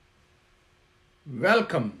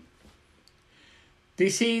Welcome.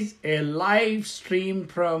 This is a live stream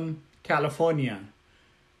from California,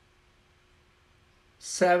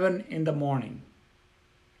 7 in the morning.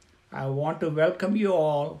 I want to welcome you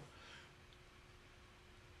all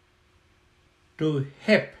to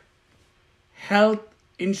HIP, Health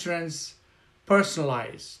Insurance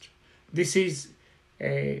Personalized. This is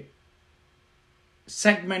a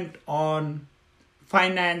segment on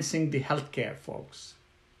financing the healthcare, folks.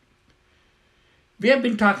 We have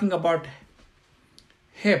been talking about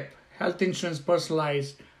HIP, Health Insurance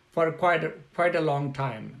Personalized, for quite a long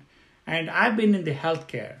time. And I've been in the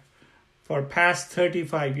healthcare for past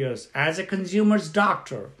 35 years as a consumer's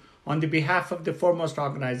doctor on the behalf of the Foremost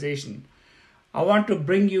organization. I want to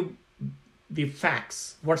bring you the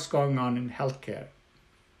facts, what's going on in healthcare.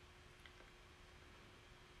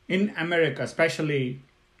 In America, especially,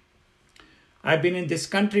 I've been in this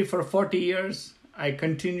country for 40 years. I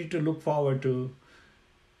continue to look forward to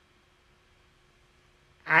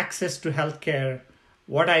access to healthcare.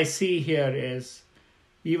 What I see here is,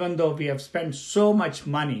 even though we have spent so much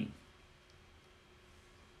money,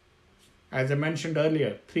 as I mentioned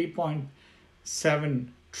earlier, $3.7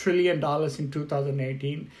 trillion in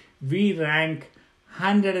 2018, we rank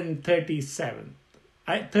 137th.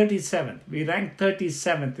 37th. We rank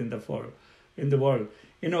 37th in the world.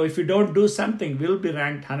 You know, if you don't do something, we'll be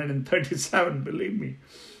ranked 137, believe me.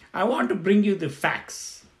 I want to bring you the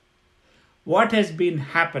facts. What has been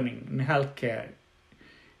happening in healthcare?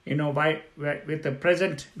 You know, with the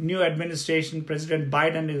present new administration, President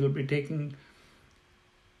Biden will be taking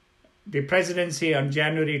the presidency on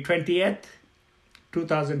January 20th,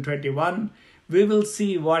 2021. We will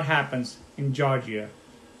see what happens in Georgia.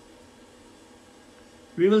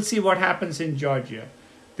 We will see what happens in Georgia.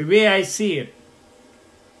 The way I see it,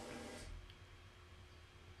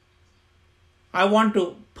 I want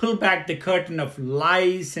to pull back the curtain of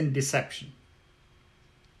lies and deception.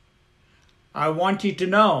 I want you to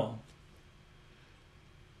know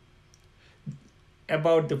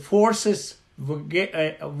about the forces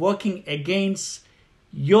working against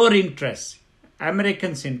your interests,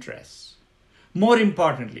 Americans' interests. More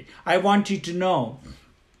importantly, I want you to know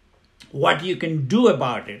what you can do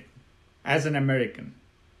about it as an American.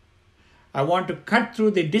 I want to cut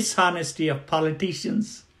through the dishonesty of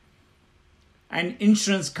politicians and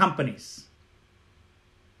insurance companies.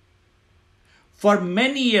 For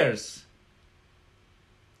many years,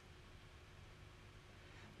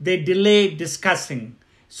 they delayed discussing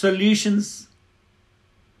solutions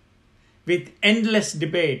with endless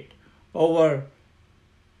debate over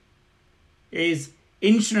is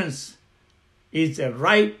insurance is a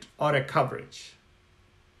right or a coverage.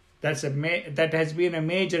 That has been a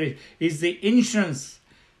major. Is the insurance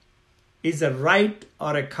is a right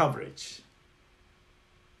or a coverage?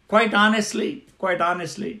 Quite honestly,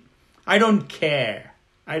 I don't care.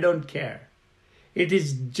 It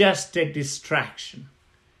is just a distraction.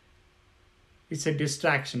 It's a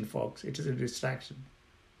distraction, folks. It is a distraction.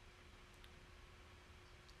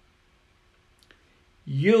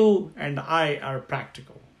 You and I are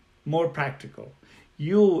practical, more practical.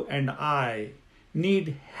 You and I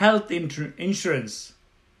need health insurance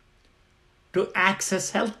to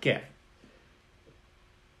access healthcare.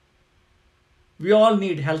 We all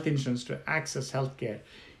need health insurance to access healthcare.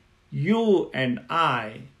 You and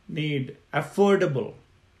I need affordable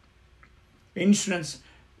insurance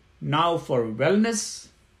now for wellness,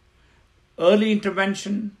 early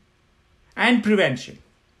intervention, and prevention.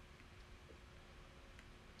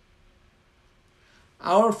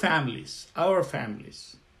 Our families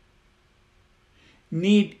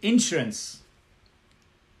need insurance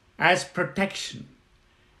as protection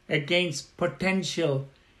against potential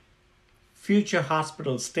future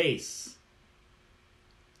hospital stays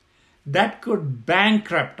that could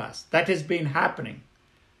bankrupt us. That has been happening.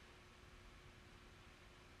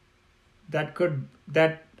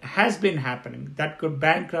 That has been happening. That could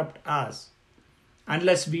bankrupt us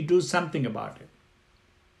unless we do something about it.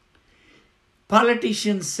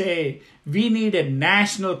 Politicians say we need a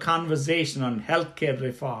national conversation on healthcare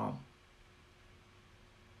reform.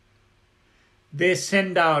 They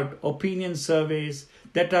send out opinion surveys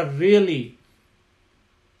that are really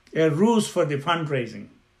a ruse for the fundraising.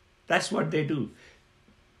 That's what they do.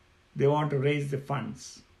 They want to raise the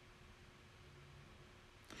funds.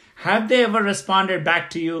 Have they ever responded back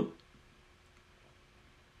to you?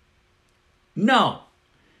 No.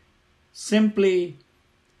 Simply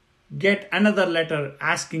get another letter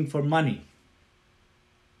asking for money.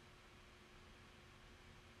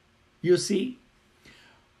 You see,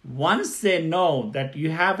 once they know that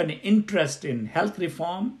you have an interest in health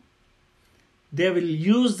reform, they will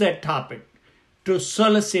use that topic to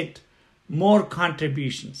solicit more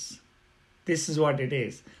contributions. This is what it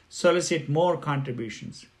is. Solicit more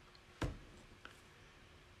contributions.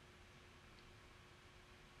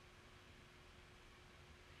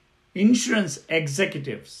 Insurance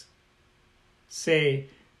executives say,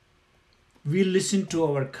 we listen to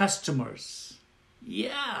our customers.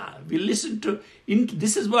 Yeah, we listen to,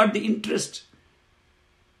 this is what the interest.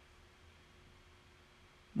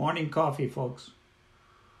 Morning coffee, folks.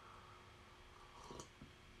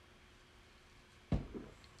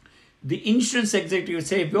 The insurance executives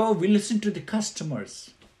say, oh, we listen to the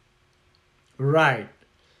customers. Right.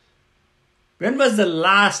 When was the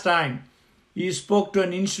last time you spoke to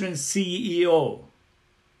an insurance CEO?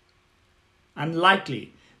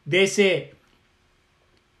 Unlikely. They say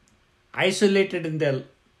isolated in their,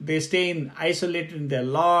 they stay isolated in their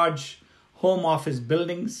large home office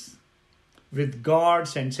buildings with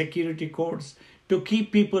guards and security codes to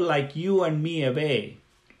keep people like you and me away.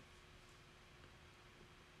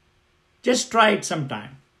 Just try it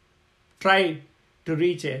sometime. Try to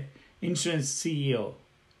reach an insurance CEO.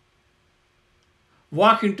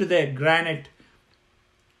 Walk into their granite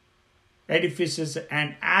edifices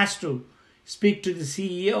and ask to speak to the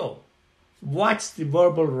CEO. Watch the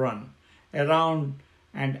verbal run around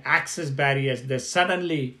and access barriers that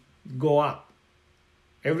suddenly go up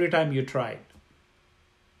every time you try it.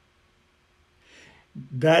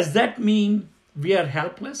 Does that mean we are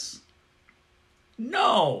helpless?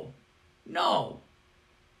 No.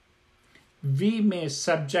 We may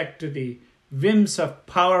subject to the whims of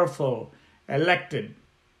powerful, elected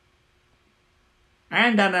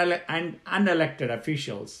and unelected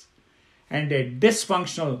officials and a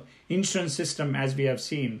dysfunctional insurance system, as we have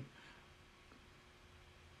seen.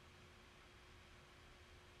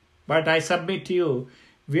 But I submit to you,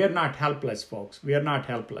 we are not helpless, folks. We are not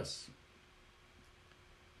helpless.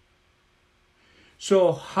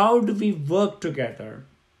 So how do we work together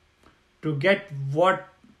to get what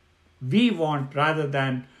we want rather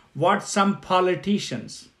than what some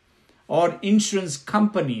politicians or insurance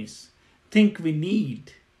companies think we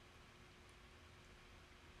need?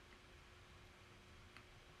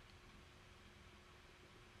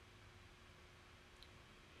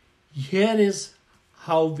 Here is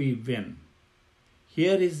how we win.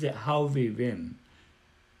 Here is how we win.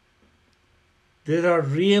 There are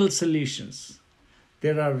real solutions.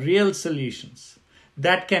 There are real solutions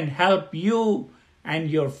that can help you and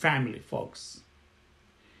your family, folks.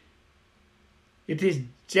 It is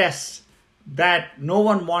just that no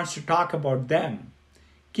one wants to talk about them.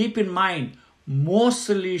 Keep in mind, most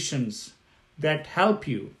solutions that help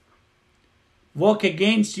you work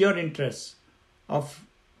against your interests of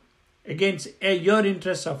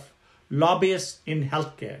lobbyists in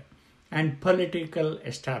healthcare and political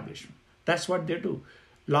establishment. That's what they do.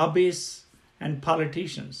 Lobbyists and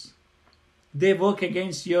politicians. They work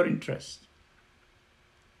against your interests.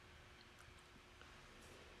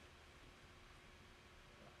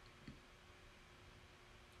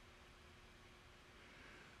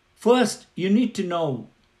 First, you need to know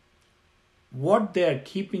what they are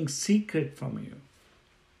keeping secret from you.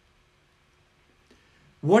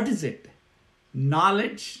 What is it?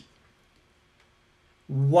 Knowledge?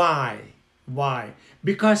 Why?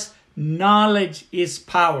 Because knowledge is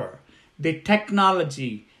power. The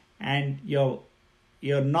technology and your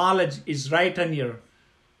knowledge is right on your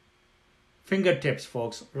fingertips,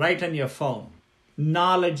 folks, right on your phone.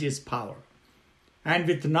 Knowledge is power. And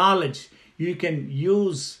with knowledge, you can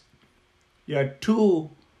use your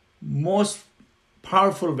two most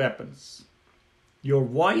powerful weapons, your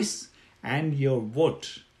voice and your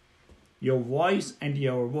vote. Your voice and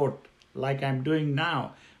your vote, like I'm doing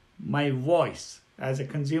now, my voice as a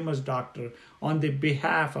consumer's doctor on the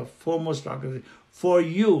behalf of foremost doctors for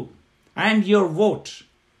you and your vote.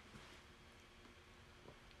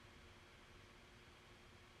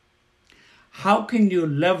 How can you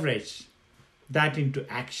leverage that into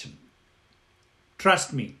action?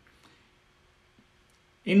 Trust me,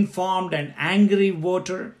 informed and angry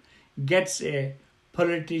voter gets a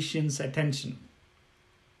politician's attention.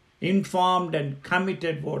 Informed and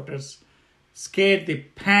committed voters scare the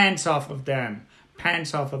pants off of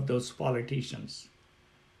those politicians.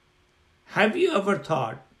 Have you ever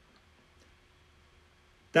thought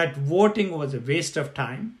that voting was a waste of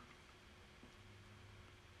time?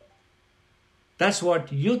 That's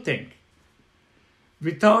what you think.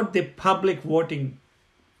 Without the public voting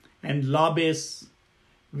and lobbyists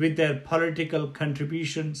with their political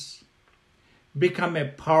contributions become a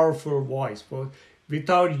powerful voice.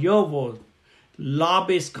 Without your vote,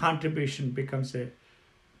 lobbyist contribution becomes a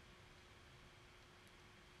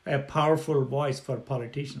powerful voice for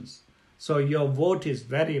politicians. So your vote is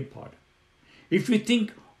very important. If you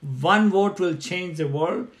think one vote will change the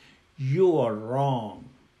world, you are wrong.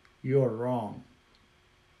 You are wrong.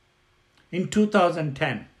 In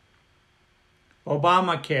 2010,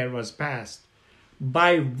 Obamacare was passed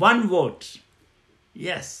by one vote.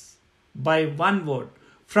 Yes, by one vote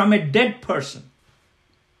from a dead person.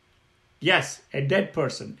 Yes, a dead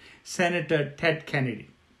person, Senator Ted Kennedy.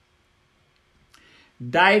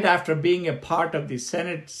 Died after being a part of the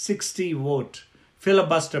Senate 60 vote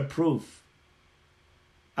filibuster proof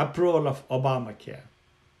approval of Obamacare.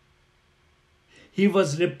 He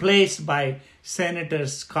was replaced by Senator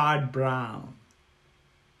Scott Brown,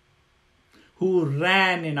 who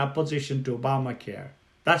ran in opposition to Obamacare.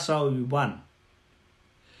 That's how he won.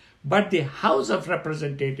 But the House of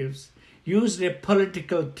Representatives used a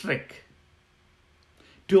political trick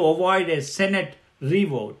to avoid a Senate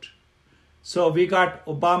revote. So we got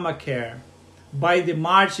Obamacare by the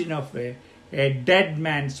margin of a dead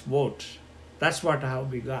man's vote. That's how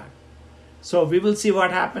we got. So we will see what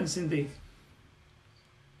happens in the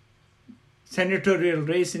senatorial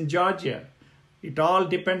race in Georgia. It all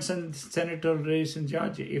depends on the senatorial race in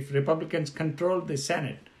Georgia. If Republicans control the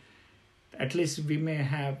Senate, at least we may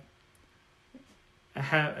have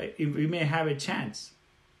a chance.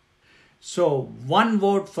 So one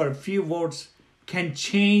vote for a few votes can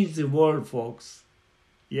change the world, folks.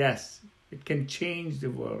 Yes, it can change the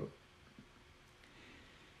world.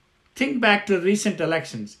 Think back to recent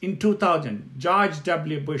elections. In 2000, George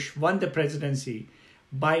W. Bush won the presidency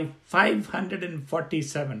by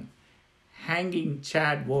 547 hanging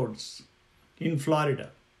Chad votes in Florida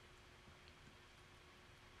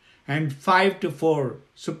and 5-4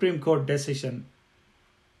 Supreme Court decision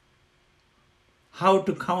how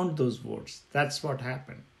to count those votes. That's what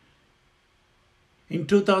happened. In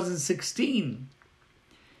 2016,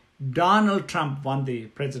 Donald Trump won the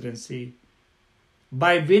presidency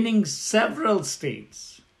by winning several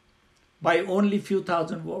states by only few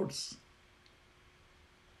thousand votes.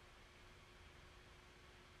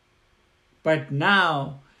 But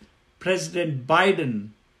now, President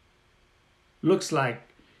Biden looks like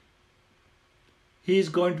he's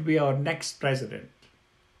going to be our next president.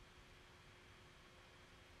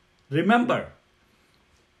 Remember,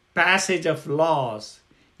 passage of laws,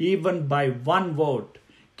 even by one vote,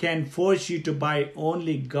 can force you to buy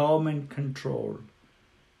only government-controlled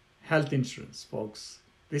health insurance, folks.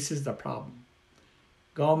 This is the problem.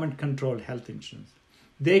 Government-controlled health insurance.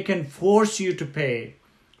 They can force you to pay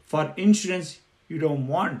for insurance you don't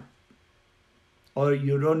want or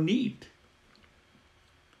you don't need.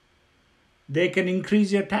 They can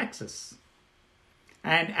increase your taxes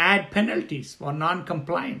and add penalties for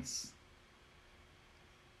non-compliance.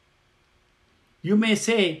 You may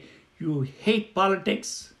say you hate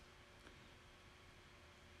politics.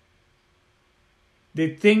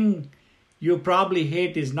 The thing you probably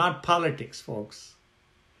hate is not politics, folks,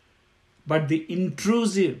 but the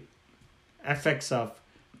intrusive effects of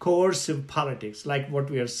coercive politics, like what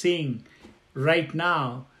we are seeing right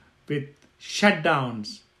now with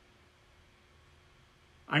shutdowns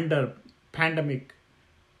under pandemic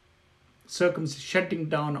circumstances, shutting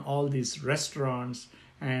down all these restaurants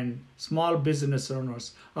and small business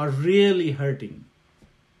owners are really hurting.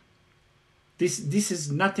 This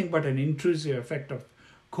is nothing but an intrusive effect of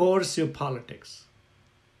coercive politics.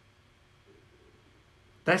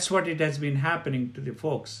 That's what it has been happening to the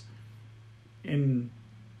folks in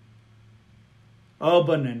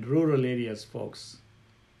urban and rural areas, folks.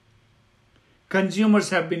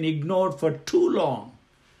 Consumers have been ignored for too long.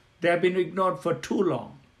 They have been ignored for too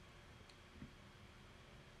long.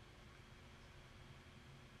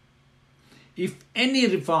 If any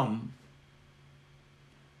reform,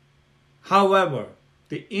 however,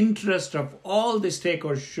 the interest of all the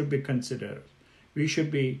stakeholders should be considered. We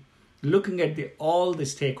should be looking at all the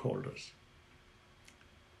stakeholders.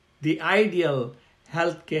 The ideal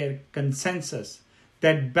healthcare consensus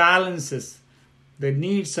that balances the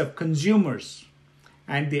needs of consumers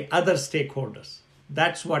and the other stakeholders.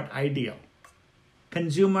 That's what ideal.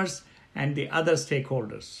 Consumers and the other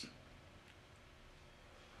stakeholders.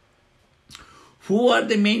 Who are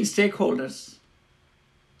the main stakeholders?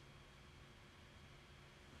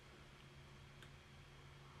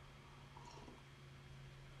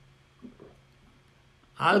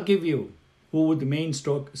 I'll give you who the main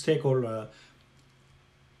stakeholder.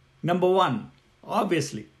 Number one,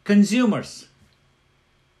 obviously, consumers.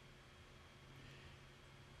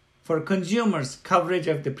 For consumers, coverage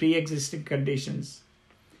of the pre-existing conditions,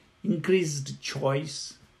 increased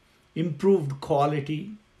choice, improved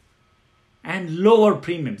quality, and lower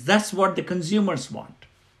premiums. That's what the consumers want.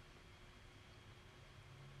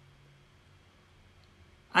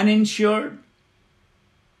 Uninsured.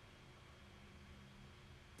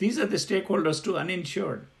 These are the stakeholders too,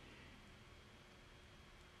 uninsured.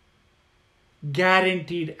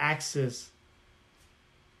 Guaranteed access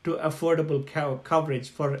to affordable coverage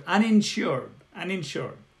for uninsured.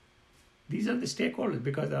 Uninsured. These are the stakeholders,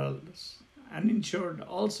 because uninsured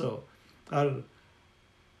also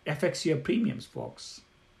affects your premiums, folks.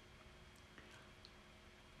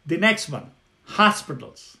 The next one,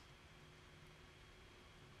 hospitals.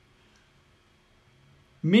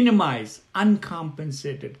 Minimize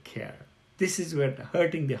uncompensated care. This is where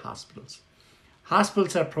hurting the hospitals.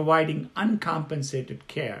 Hospitals are providing uncompensated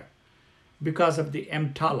care because of the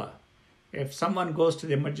EMTALA. If someone goes to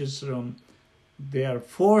the emergency room, they are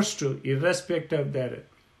forced to, irrespective of their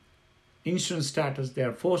insurance status, they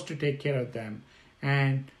are forced to take care of them,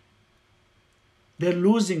 and they're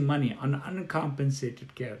losing money on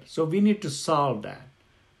uncompensated care. So we need to solve that.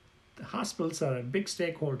 The hospitals are big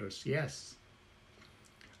stakeholders, yes.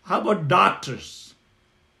 How about doctors?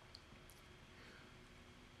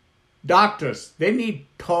 Doctors, they need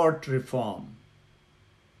tort reform.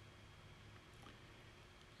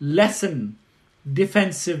 Lessen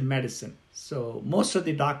defensive medicine. So most of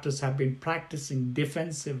the doctors have been practicing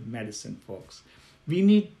defensive medicine, folks. We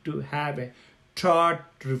need to have a tort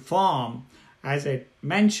reform, as I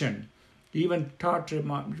mentioned, even tort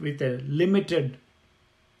reform with a limited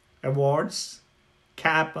awards,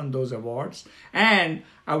 cap on those awards. And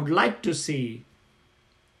I would like to see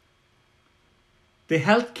the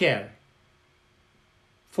healthcare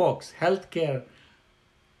folks, healthcare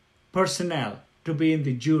personnel to be in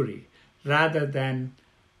the jury rather than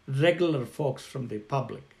regular folks from the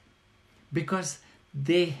public, because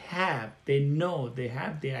they know, they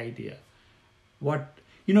have the idea.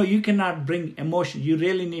 You cannot bring emotion. You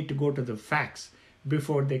really need to go to the facts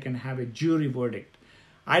before they can have a jury verdict.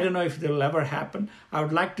 I don't know if it will ever happen. I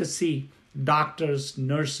would like to see doctors,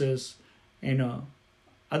 nurses,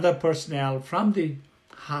 other personnel from the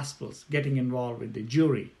hospitals getting involved with the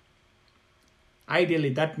jury. Ideally,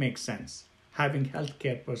 that makes sense, having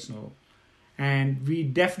healthcare personnel. And we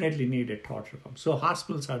definitely need a tort reform. So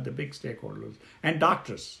hospitals are the big stakeholders, and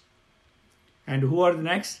doctors. And who are the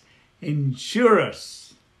next?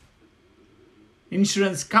 Insurers.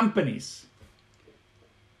 Insurance companies.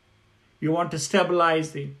 You want to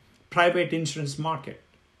stabilize the private insurance market.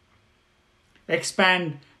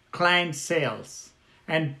 Expand client sales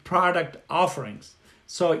and product offerings.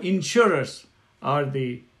 So insurers are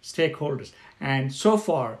the stakeholders. And so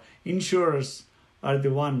far, insurers are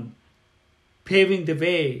the one paving the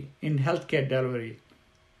way in healthcare delivery.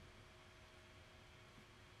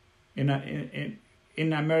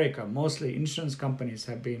 In America, mostly insurance companies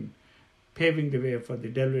have been paving the way for the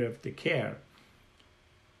delivery of the care.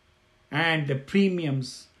 And the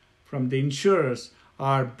premiums from the insurers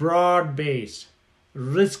are broad-based,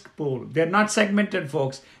 risk pool. They're not segmented,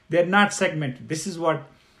 folks. They're not segmented. This is what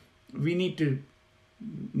we need to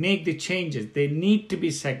make the changes. They need to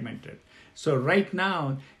be segmented. So right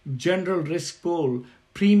now, general risk pool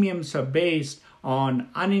premiums are based on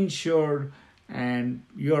uninsured, and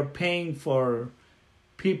you're paying for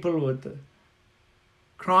people with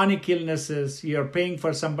chronic illnesses, you're paying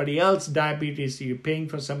for somebody else diabetes, you're paying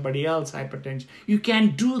for somebody else hypertension. You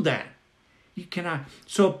can't do that. You cannot.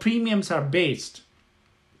 So premiums are based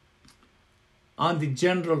on the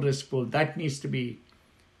general risk pool. That needs to be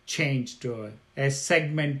changed to a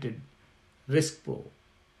segmented risk pool.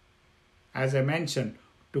 As I mentioned,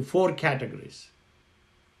 to 4 categories.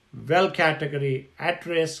 Well category, at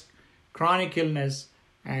risk, chronic illness,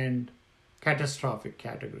 and catastrophic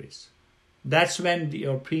categories. That's when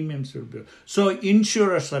your premiums will be. So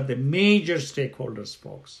insurers are the major stakeholders,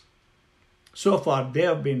 folks. So far, they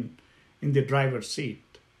have been in the driver's seat.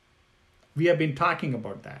 We have been talking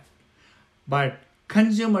about that. But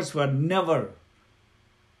consumers were never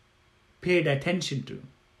paid attention to.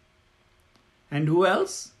 And who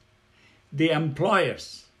else? The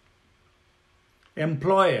employers.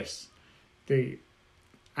 Employers.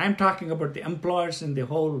 I'm talking about the employers in the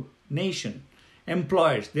whole nation.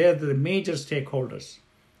 Employers, they're the major stakeholders.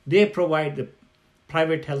 They provide the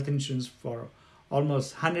private health insurance for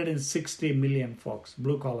almost 160 million folks,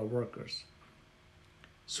 blue-collar workers.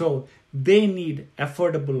 So they need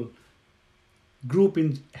affordable group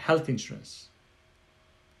health insurance.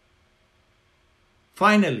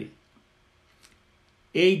 Finally,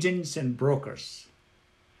 agents and brokers.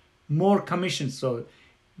 More commissions. So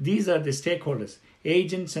these are the stakeholders,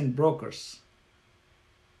 agents and brokers.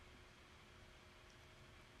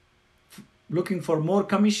 Looking for more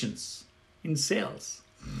commissions in sales.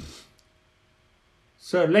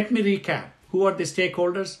 So let me recap. Who are the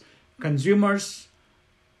stakeholders? Consumers,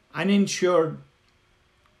 uninsured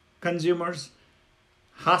consumers,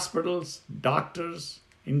 hospitals, doctors,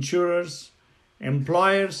 insurers,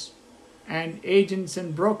 employers, and agents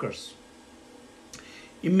and brokers.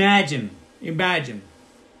 Imagine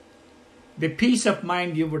the peace of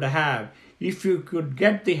mind you would have if you could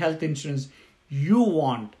get the health insurance you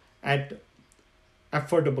want at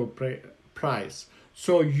affordable price.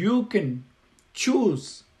 So you can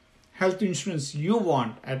choose health insurance you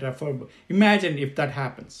want at affordable. Imagine if that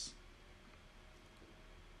happens.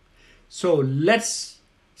 So let's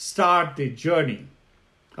start the journey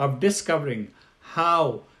of discovering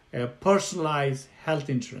how a personalized health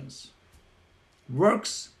insurance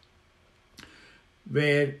works,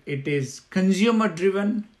 where it is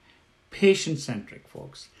consumer-driven, patient-centric,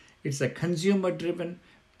 folks. It's a consumer-driven,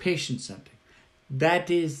 patient-centric.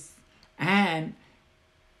 And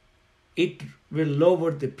it will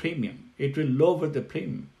lower the premium.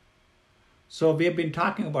 So we have been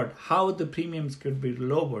talking about how the premiums could be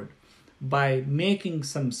lowered by making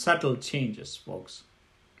some subtle changes, folks.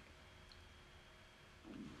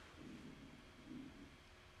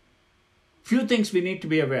 Few things we need to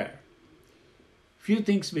be aware.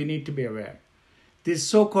 This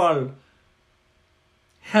so-called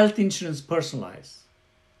health insurance personalized.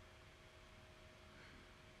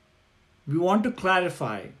 We want to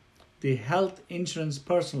clarify the health insurance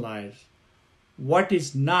personalized. What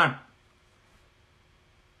is not?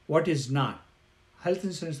 Health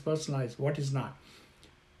insurance personalized, what is not?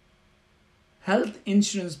 Health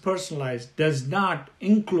insurance personalized does not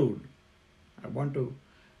include, I want to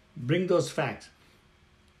bring those facts.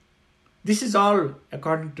 This is all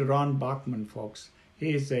according to Ron Bachman, folks.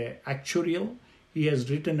 He is an actuarial. He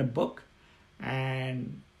has written a book,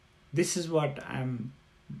 and this is what I'm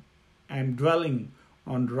dwelling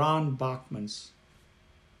on Ron Bachman's.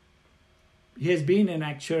 He has been an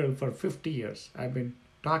actuarial for 50 years. I've been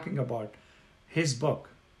talking about his book.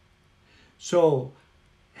 So,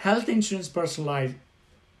 health insurance personalized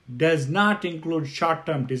does not include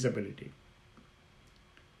short-term disability,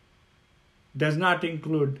 does not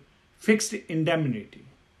include fixed indemnity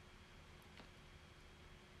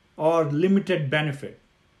or limited benefit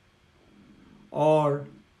or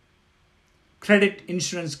credit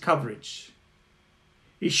insurance coverage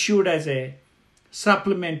issued as a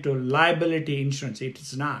supplement to liability insurance. It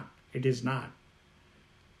is not.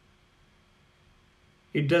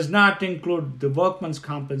 It does not include the workman's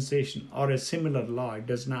compensation or a similar law. It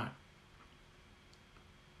does not.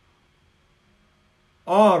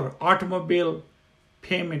 Or automobile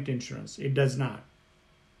payment insurance. It does not.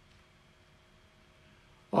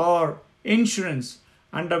 Or insurance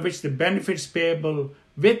under which the benefits payable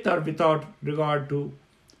with or without regard to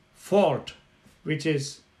fault, which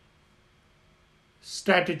is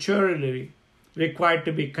statutorily required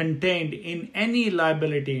to be contained in any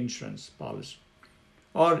liability insurance policy,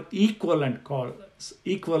 or equivalent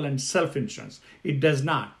self-insurance. It does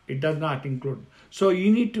not include. So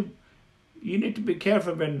you need to be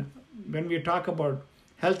careful when we talk about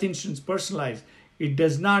health insurance personalized. It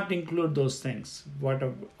does not include those things,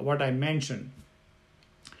 what I mentioned.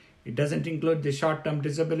 It doesn't include the short-term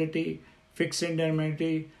disability, fixed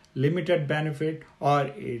indemnity, limited benefit,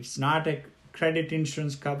 or it's not a credit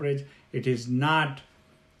insurance coverage. It is not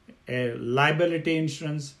a liability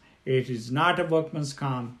insurance. It is not a workman's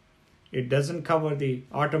comp. It doesn't cover the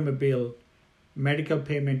automobile, medical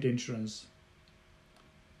payment insurance,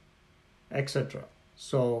 etc.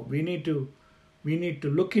 So we need to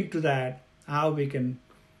look into that, how we can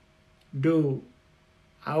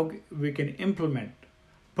implement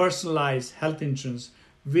personalized health insurance,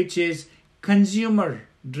 which is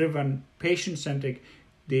consumer-driven, patient-centric.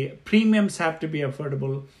 The premiums have to be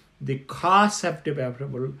affordable, the costs have to be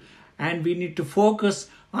affordable, and we need to focus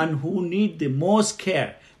on who need the most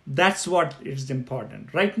care. That's what is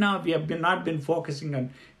important. Right now, we have not been focusing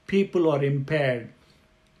on people who are impaired,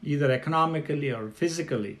 either economically or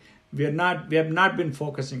physically. We have not been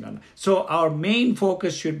focusing on. So our main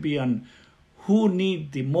focus should be on who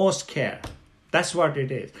need the most care. That's what it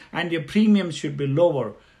is. And your premiums should be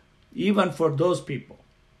lower, even for those people.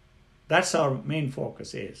 That's our main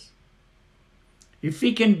focus is. If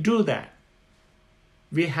we can do that,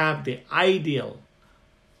 we have the ideal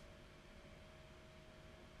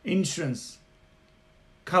insurance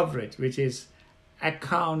coverage, which is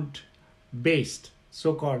account-based,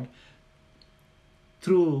 so-called,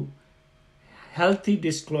 through healthy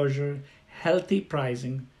disclosure, healthy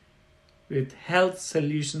pricing, with health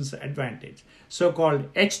solutions advantage,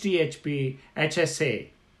 so-called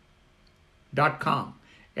HDHPHSA.com,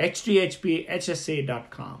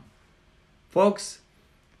 HDHPHSA.com. Folks,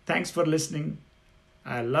 thanks for listening.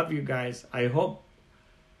 I love you guys. I hope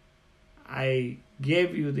I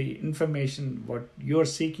gave you the information what you're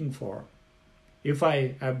seeking for. If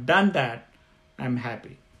I have done that, I'm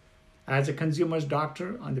happy. As a consumer's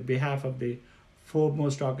doctor, on the behalf of the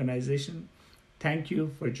Foremost organization, thank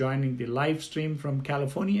you for joining the live stream from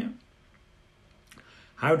California.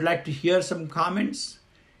 I would like to hear some comments.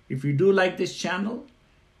 If you do like this channel,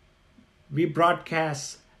 we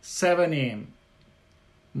broadcast 7 a.m.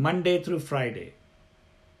 Monday through Friday.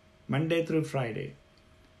 Monday through Friday.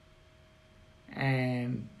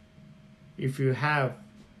 And if you have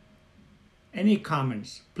any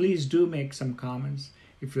comments, please do make some comments.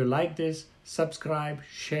 If you like this, subscribe,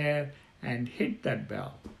 share, and hit that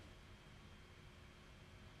bell.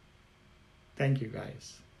 Thank you,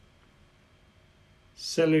 guys.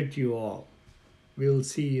 Salute you all. We'll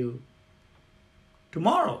see you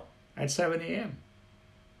tomorrow at 7 a.m.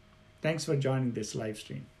 Thanks for joining this live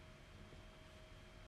stream.